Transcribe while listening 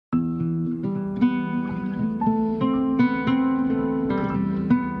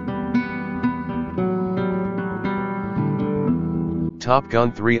Top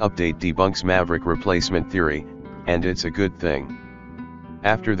Gun 3 update debunks Maverick replacement theory, and it's a good thing.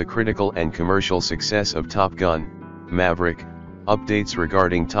 After the critical and commercial success of Top Gun, Maverick, updates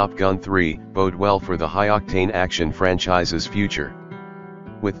regarding Top Gun 3 bode well for the high-octane action franchise's future.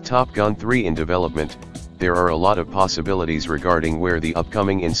 With Top Gun 3 in development, there are a lot of possibilities regarding where the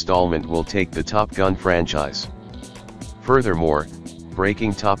upcoming installment will take the Top Gun franchise. Furthermore,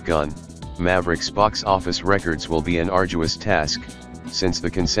 breaking Top Gun Maverick's box office records will be an arduous task, since the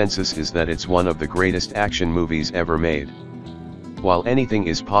consensus is that it's one of the greatest action movies ever made. While anything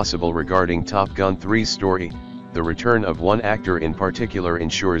is possible regarding Top Gun 3's story, the return of one actor in particular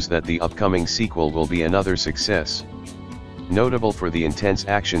ensures that the upcoming sequel will be another success. Notable for the intense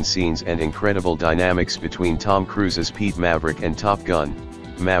action scenes and incredible dynamics between Tom Cruise's Pete Maverick and Top Gun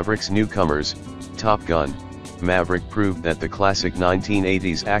Maverick's newcomers, Top Gun Maverick proved that the classic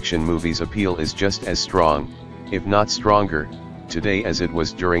 1980s action movie's appeal is just as strong, if not stronger, today as it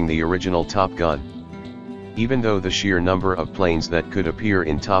was during the original Top Gun. Even though the sheer number of planes that could appear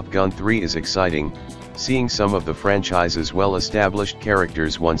in Top Gun 3 is exciting, seeing some of the franchise's well-established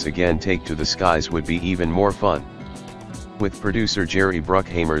characters once again take to the skies would be even more fun. With producer Jerry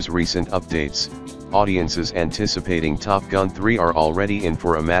Bruckheimer's recent updates, audiences anticipating Top Gun 3 are already in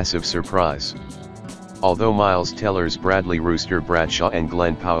for a massive surprise. Although Miles Teller's Bradley Rooster Bradshaw and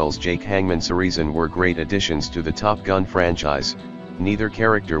Glenn Powell's Jake Hangman Sarizen were great additions to the Top Gun franchise, neither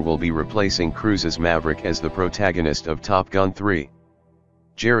character will be replacing Cruise's Maverick as the protagonist of Top Gun 3.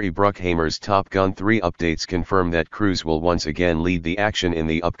 Jerry Bruckheimer's Top Gun 3 updates confirm that Cruise will once again lead the action in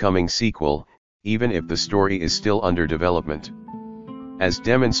the upcoming sequel, even if the story is still under development. As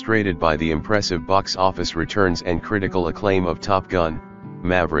demonstrated by the impressive box office returns and critical acclaim of Top Gun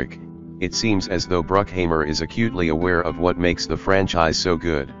Maverick, it seems as though Bruckheimer is acutely aware of what makes the franchise so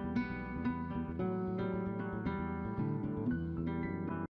good.